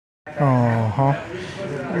Uh-huh.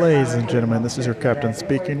 Ladies and gentlemen, this is your captain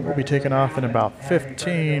speaking. We'll be taking off in about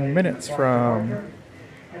 15 minutes from...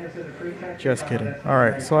 Just kidding.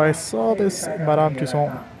 Alright, so I saw this Madame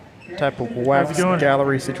Tussauds type of wax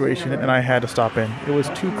gallery situation, and I had to stop in. It was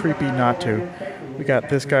too creepy not to. We got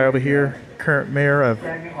this guy over here, current mayor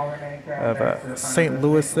of St.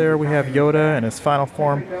 Louis there. We have Yoda in his final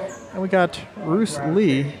form. And we got Bruce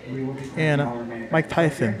Lee and Mike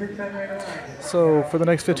Tyson. So for the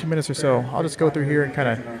next 15 minutes or so, I'll just go through here and kind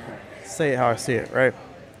of say it how I see it, right?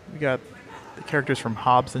 We got the characters from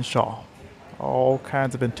Hobbs and Shaw. All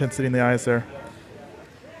kinds of intensity in the eyes there.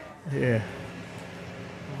 Yeah.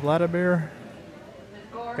 Vladimir.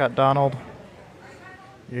 Got Donald.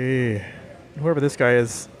 Yeah. Whoever this guy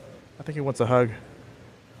is, I think he wants a hug.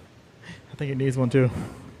 I think he needs one too.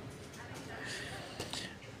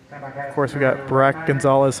 Of course, we got Barack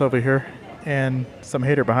Gonzalez over here and some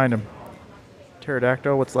hater behind him.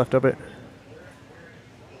 Pterodactyl, what's left of it.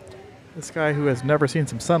 This guy who has never seen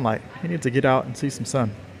some sunlight. He needs to get out and see some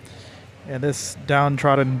sun. And this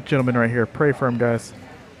downtrodden gentleman right here. Pray for him, guys.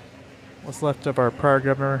 What's left of our prior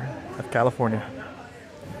governor of California.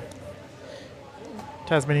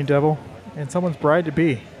 Tasmanian devil. And someone's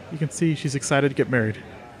bride-to-be. You can see she's excited to get married.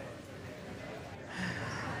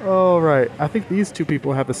 Alright, I think these two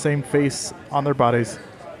people have the same face on their bodies.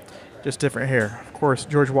 Just different hair. Of course,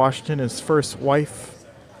 George Washington is first wife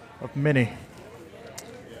of many.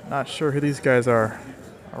 Not sure who these guys are.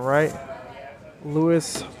 Alright.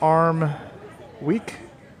 Louis Arm Week?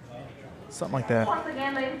 Something like that.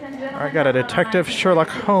 Alright, got a detective, Sherlock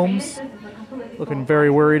Holmes. Looking very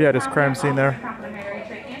worried at his crime scene there.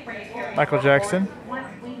 Michael Jackson.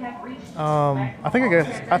 I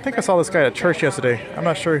think I saw this guy at church yesterday. I'm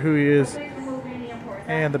not sure who he is.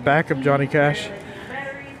 And the back of Johnny Cash.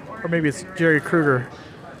 Or maybe it's Jerry Kruger.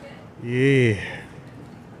 Yeah.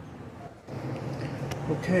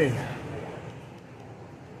 Okay.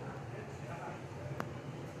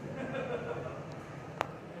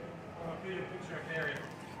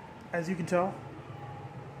 As you can tell,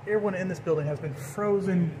 everyone in this building has been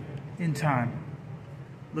frozen in time.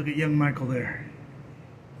 Look at young Michael there.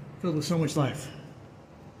 Filled with so much life.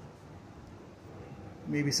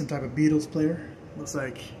 Maybe some type of Beatles player. Looks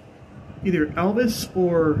like either Elvis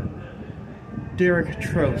or Derek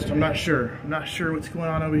Trost. I'm not sure. I'm not sure what's going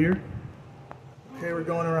on over here. Okay, we're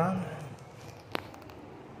going around.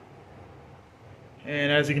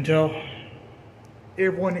 And as you can tell,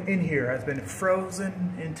 everyone in here has been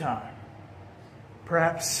frozen in time.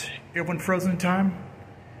 Perhaps everyone frozen in time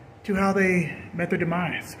to how they met their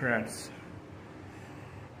demise, perhaps.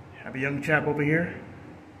 Have a young chap over here.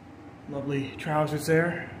 Lovely trousers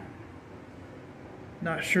there.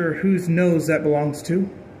 Not sure whose nose that belongs to.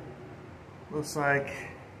 Looks like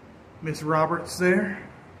Miss Roberts there.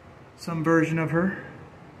 Some version of her.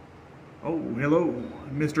 Oh, hello.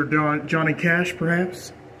 Mr. Johnny Cash,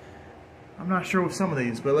 perhaps. I'm not sure with some of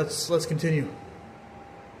these, but let's continue.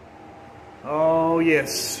 Oh,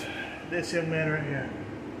 yes. This young man right here.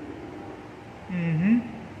 Mm-hmm.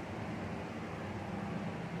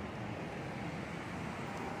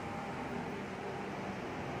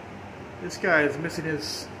 This guy is missing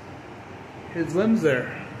his limbs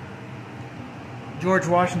there. George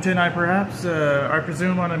Washington, I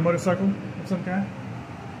presume on a motorcycle of some kind.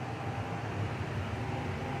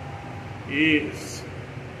 Yes.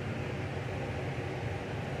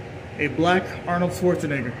 A black Arnold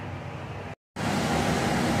Schwarzenegger.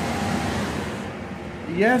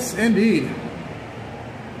 Yes, indeed.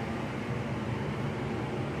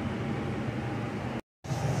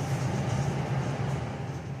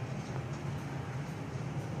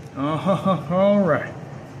 All right.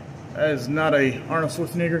 That is not a Arnold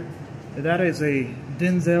Schwarzenegger. That is a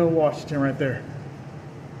Denzel Washington right there.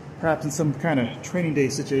 Perhaps in some kind of training day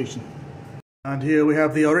situation. And here we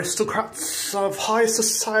have the aristocrats of high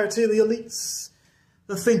society, the elites,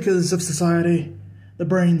 the thinkers of society, the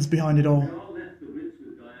brains behind it all.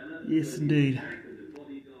 Yes, indeed.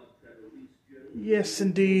 Yes,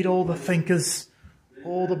 indeed, all the thinkers,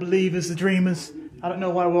 all the believers, the dreamers. I don't know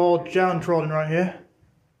why we're all downtrodden right here.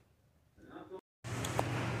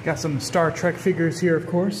 Got some Star Trek figures here, of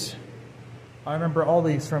course. I remember all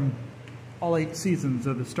these from all 8 seasons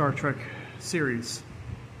of the Star Trek series.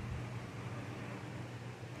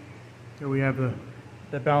 Here we have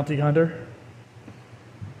the bounty hunter.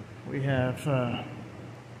 We have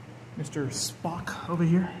Mr. Spock over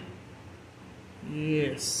here.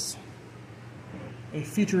 Yes. A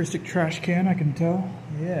futuristic trash can, I can tell.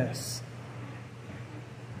 Yes.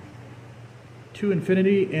 To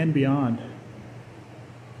infinity and beyond.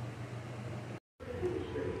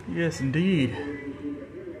 Yes, indeed.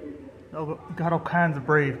 Oh, got all kinds of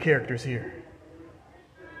brave characters here.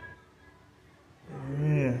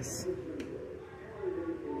 Yes.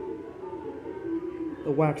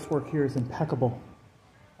 The waxwork here is impeccable,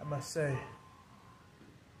 I must say.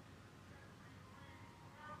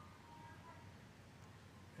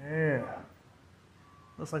 Yeah.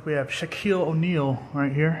 Looks like we have Shaquille O'Neal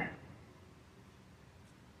right here.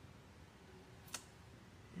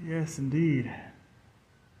 Yes, indeed.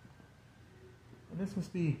 And this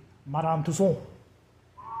must be Madame Tussauds,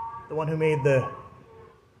 the one who made the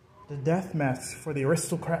death masks for the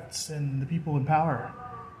aristocrats and the people in power.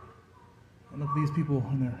 And look at these people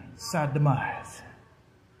and their sad demise.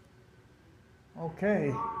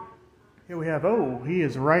 Okay. Here we have, oh, he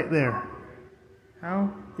is right there.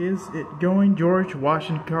 How is it going, George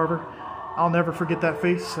Washington Carver? I'll never forget that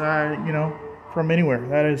face, you know, from anywhere.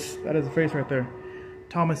 That is a face right there.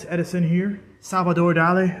 Thomas Edison here. Salvador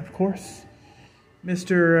Dali, of course. I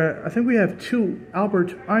think we have two Albert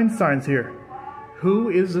Einsteins here. Who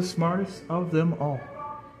is the smartest of them all?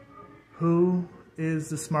 Who is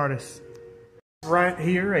the smartest? Right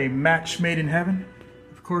here, a match made in heaven.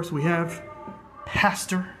 Of course, we have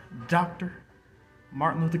Pastor, Dr.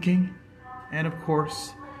 Martin Luther King. And of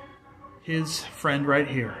course, his friend right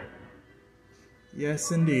here.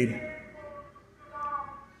 Yes, indeed.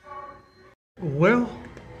 Well,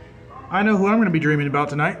 I know who I'm going to be dreaming about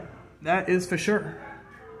tonight. That is for sure.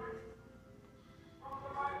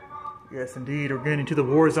 Yes, indeed. We're getting into the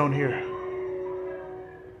war zone here.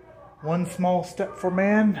 One small step for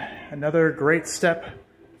man, another great step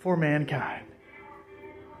for mankind.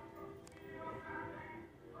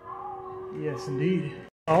 Yes, indeed.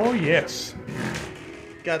 Oh, yes.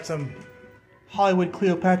 Got some Hollywood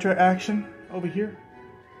Cleopatra action over here.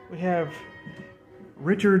 We have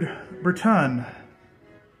Richard Burton.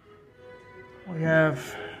 We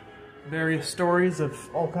have various stories of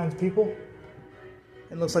all kinds of people.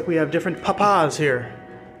 It looks like we have different papas here.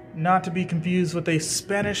 Not to be confused with a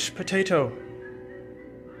Spanish potato.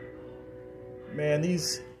 Man,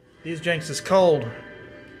 these janks is cold.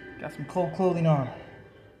 Got some cold clothing on.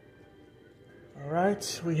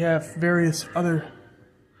 Alright, we have various other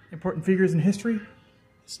important figures in history.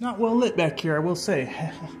 It's not well lit back here, I will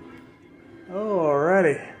say.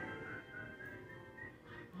 Alrighty.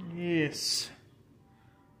 Yes.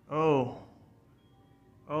 Oh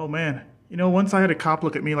man. You know, once I had a cop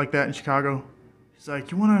look at me like that in Chicago. He's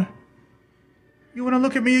like, you wanna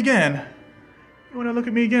look at me again? You wanna look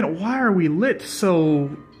at me again? Why are we lit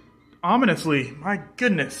so ominously? My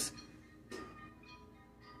goodness.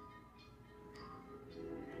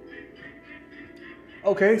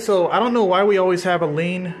 Okay, so I don't know why we always have a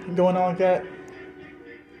lean going on like that.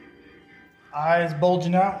 Eyes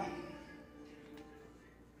bulging out.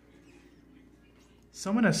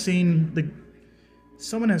 Someone has seen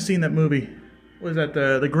that movie. What is that,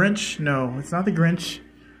 the Grinch? No, it's not the Grinch.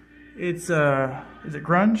 It's, is it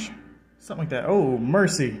Grunge? Something like that. Oh,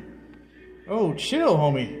 mercy. Oh, chill,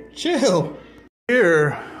 homie. Chill.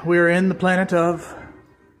 Here, we're in the planet of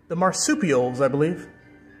the marsupials, I believe.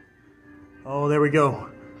 Oh, there we go.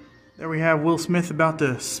 There we have Will Smith about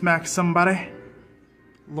to smack somebody.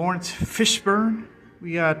 Lawrence Fishburne.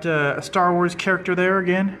 We got a Star Wars character there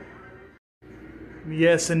again.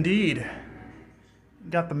 Yes, indeed.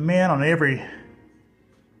 Got the man on every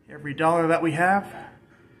dollar that we have.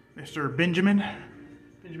 Mr. Benjamin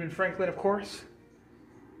Franklin, of course.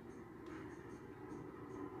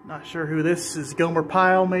 Not sure who this is. Gomer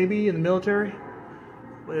Pyle, maybe, in the military.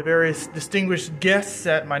 We have various distinguished guests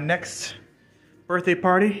at my next birthday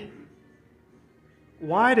party.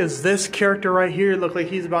 Why does this character right here look like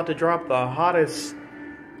he's about to drop the hottest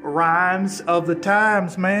rhymes of the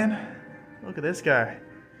times, man? Look at this guy.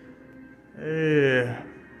 Yeah.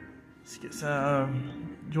 Let's get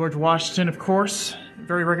some George Washington, of course.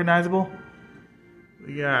 Very recognizable.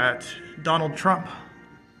 We got Donald Trump.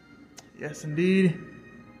 Yes, indeed.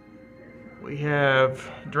 We have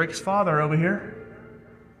Drake's father over here.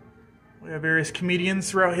 We have various comedians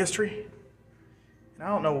throughout history. And I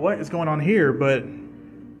don't know what is going on here, but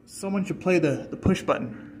someone should play the push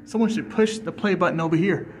button. Someone should push the play button over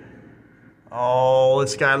here. Oh,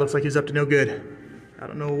 this guy looks like he's up to no good. I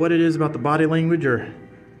don't know what it is about the body language or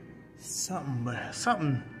something, but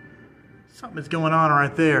something is going on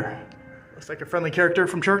right there. Looks like a friendly character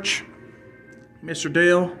from church. Mr.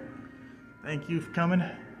 Dale, thank you for coming.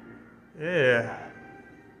 Yeah.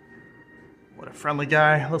 What a friendly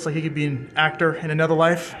guy. Looks like he could be an actor in another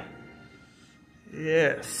life.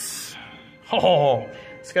 Yes. Oh,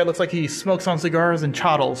 this guy looks like he smokes on cigars and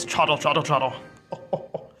choddles. Choddle, choddle, choddle. Oh.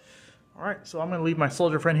 All right, so I'm going to leave my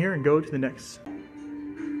soldier friend here and go to the next.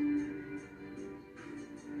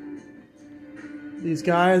 These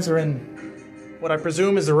guys are in what I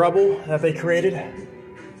presume is the rubble that they created.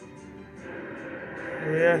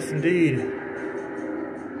 Yes, indeed.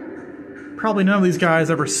 Probably none of these guys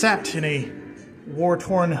ever sat in a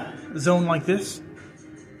war-torn zone like this.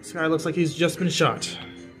 This guy looks like he's just been shot.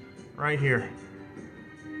 Right here.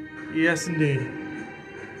 Yes, indeed.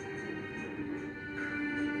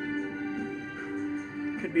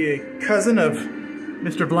 Could be a cousin of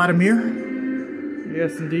Mr. Vladimir.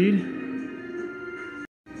 Yes, indeed.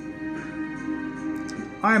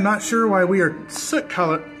 I am not sure why we are soot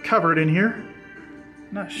covered in here.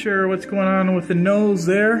 Not sure what's going on with the nose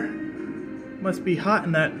there. Must be hot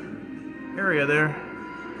in that area there.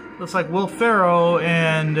 Looks like Will Ferrell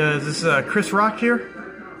and is this Chris Rock here?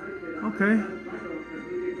 Okay.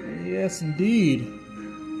 Yes, indeed.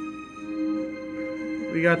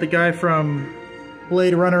 We got the guy from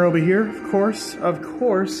Blade Runner over here, of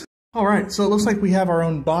course. Alright, so it looks like we have our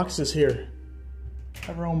own boxes here.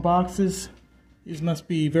 Have our own boxes. These must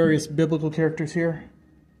be various biblical characters here.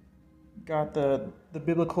 Got the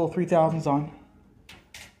biblical 3000s on.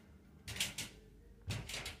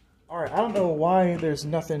 Alright, I don't know why there's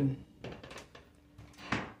nothing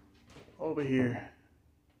over here.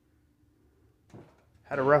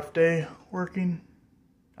 Had a rough day working.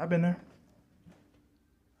 I've been there.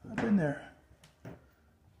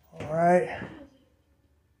 Alright.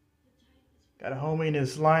 Got a homie and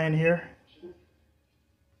his lion here.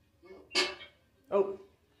 Oh,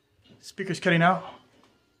 speaker's cutting out.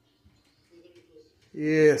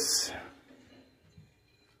 Yes.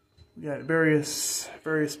 We got various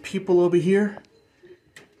people over here.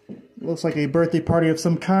 Looks like a birthday party of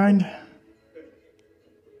some kind.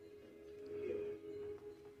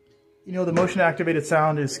 You know, the motion activated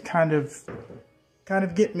sound is kind of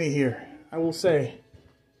getting me here, I will say.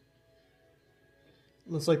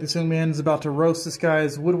 Looks like this young man is about to roast this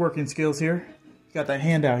guy's woodworking skills here. He's got that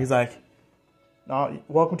hand out. He's like, "No,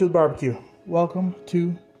 welcome to the barbecue. Welcome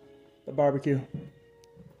to the barbecue."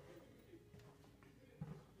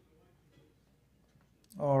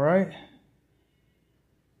 All right.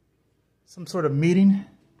 Some sort of meeting.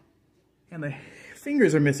 And the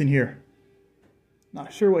fingers are missing here.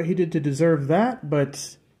 Not sure what he did to deserve that,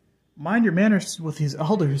 but mind your manners with these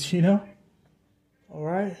elders, you know? All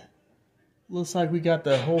right. Looks like we got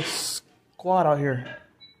the whole squad out here.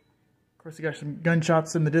 Of course, we got some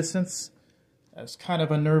gunshots in the distance. That's kind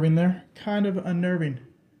of unnerving there. Kind of unnerving.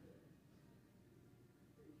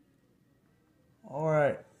 All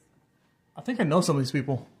right. I think I know some of these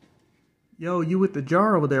people. Yo, you with the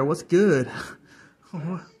jar over there. What's good?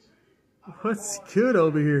 What's good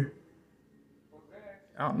over here?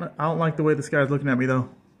 I don't like the way this guy's looking at me, though.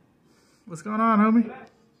 What's going on, homie?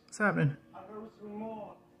 What's happening?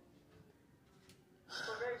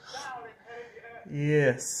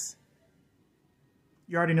 Yes.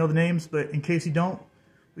 You already know the names, but in case you don't,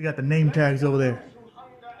 we got the name tags over there.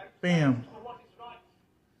 Bam.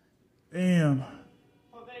 Bam.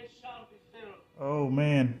 Oh,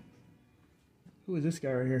 man. Who is this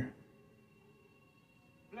guy right here?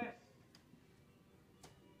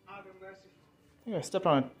 I think I stepped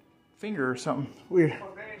on a finger or something. Weird.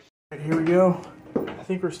 Right, here we go. I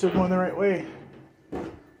think we're still going the right way.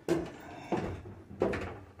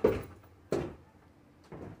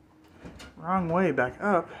 Wrong way, back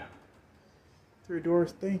up. 3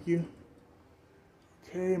 doors, thank you.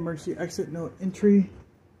 Okay, emergency exit, no entry.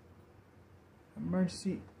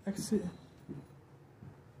 Emergency exit.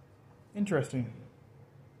 Interesting.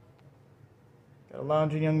 Got a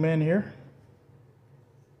lounging young man here.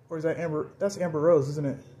 Or is that Amber? That's Amber Rose, isn't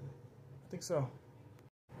it? I think so.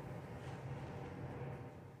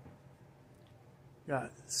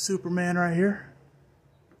 Got Superman right here.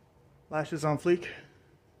 Lashes on fleek.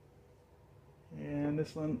 And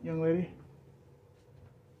this one, young lady.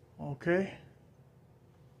 Okay.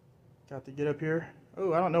 Got to get up here.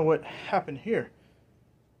 Oh, I don't know what happened here.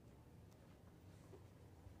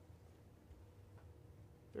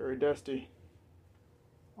 Very dusty.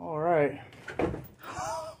 All right.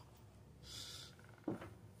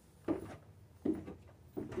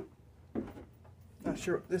 Not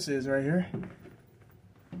sure what this is right here.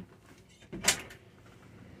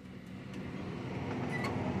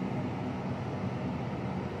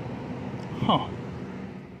 Huh.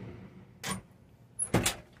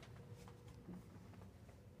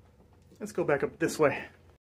 Let's go back up this way.